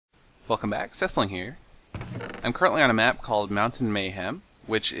Welcome back, Sethling here. I'm currently on a map called Mountain Mayhem,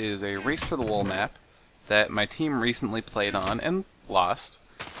 which is a race for the wool map that my team recently played on and lost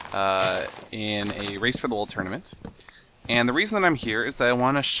in a race for the wool tournament. And the reason that I'm here is that I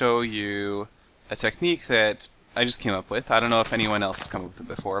want to show you a technique that I just came up with. I don't know if anyone else has come up with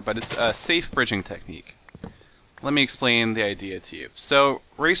it before, but it's a safe bridging technique. Let me explain the idea to you. So,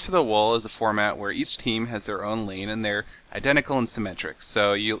 Race for the Wool is a format where each team has their own lane, and they're identical and symmetric.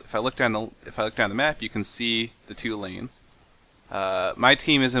 So, if I look down the map, you can see the two lanes. My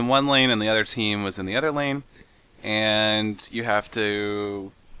team is in one lane, and the other team was in the other lane, and you have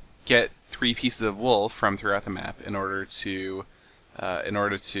to get 3 pieces of wool from throughout the map in order to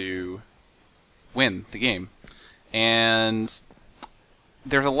win the game. And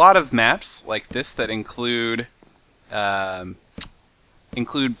there's a lot of maps like this that include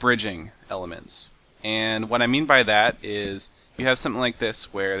bridging elements. And what I mean by that is you have something like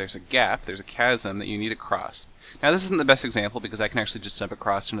this where there's a gap, there's a chasm that you need to cross. Now this isn't the best example because I can actually just jump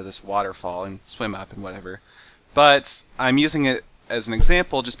across into this waterfall and swim up and whatever. But I'm using it as an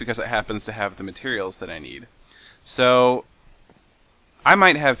example just because it happens to have the materials that I need. So I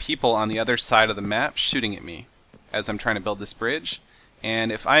might have people on the other side of the map shooting at me as I'm trying to build this bridge.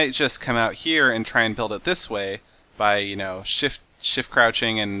 And if I just come out here and try and build it this way by, you know, shift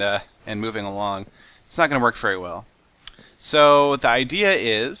crouching and moving along, it's not going to work very well. So the idea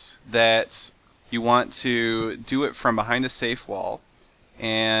is that you want to do it from behind a safe wall,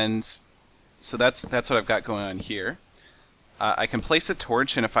 and so that's what I've got going on here. I can place a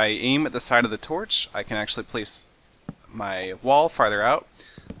torch, and if I aim at the side of the torch, I can actually place my wall farther out.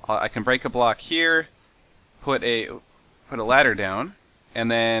 I can break a block here, put a ladder down, and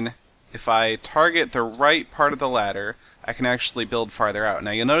then if I target the right part of the ladder, I can actually build farther out.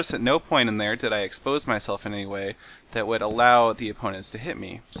 Now you'll notice at no point in there did I expose myself in any way that would allow the opponents to hit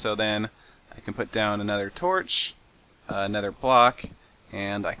me. So then I can put down another torch, another block,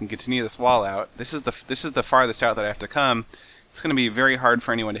 and I can continue this wall out. This is the farthest out that I have to come. It's going to be very hard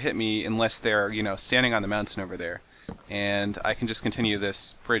for anyone to hit me unless they're, you know, standing on the mountain over there. And I can just continue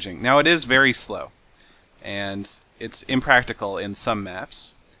this bridging. Now it is very slow, and it's impractical in some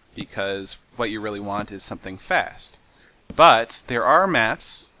maps because what you really want is something fast. But there are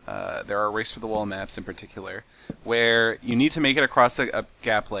maps, there are Race for the Wool maps in particular, where you need to make it across a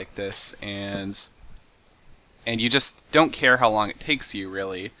gap like this, and you just don't care how long it takes you,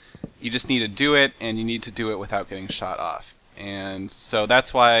 really. You just need to do it, and you need to do it without getting shot off. And so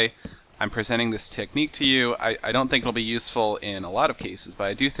that's why I'm presenting this technique to you. I don't think it'll be useful in a lot of cases, but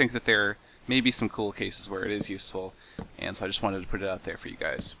I do think that there may be some cool cases where it is useful, and so I just wanted to put it out there for you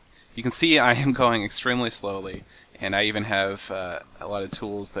guys. You can see I am going extremely slowly, and I even have a lot of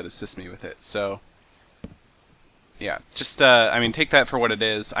tools that assist me with it. So yeah, just I mean, take that for what it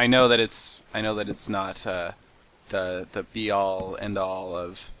is. I know that it's not the be-all end-all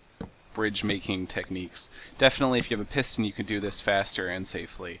of bridge making techniques. Definitely, if you have a piston, you can do this faster and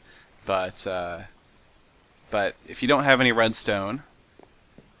safely. But if you don't have any redstone,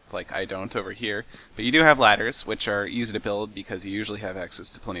 like I don't over here, but you do have ladders, which are easy to build because you usually have access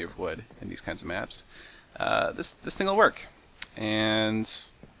to plenty of wood in these kinds of maps, this thing will work. And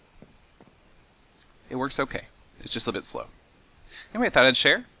it works okay. It's just a bit slow. Anyway, I thought I'd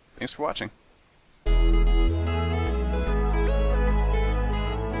share. Thanks for watching.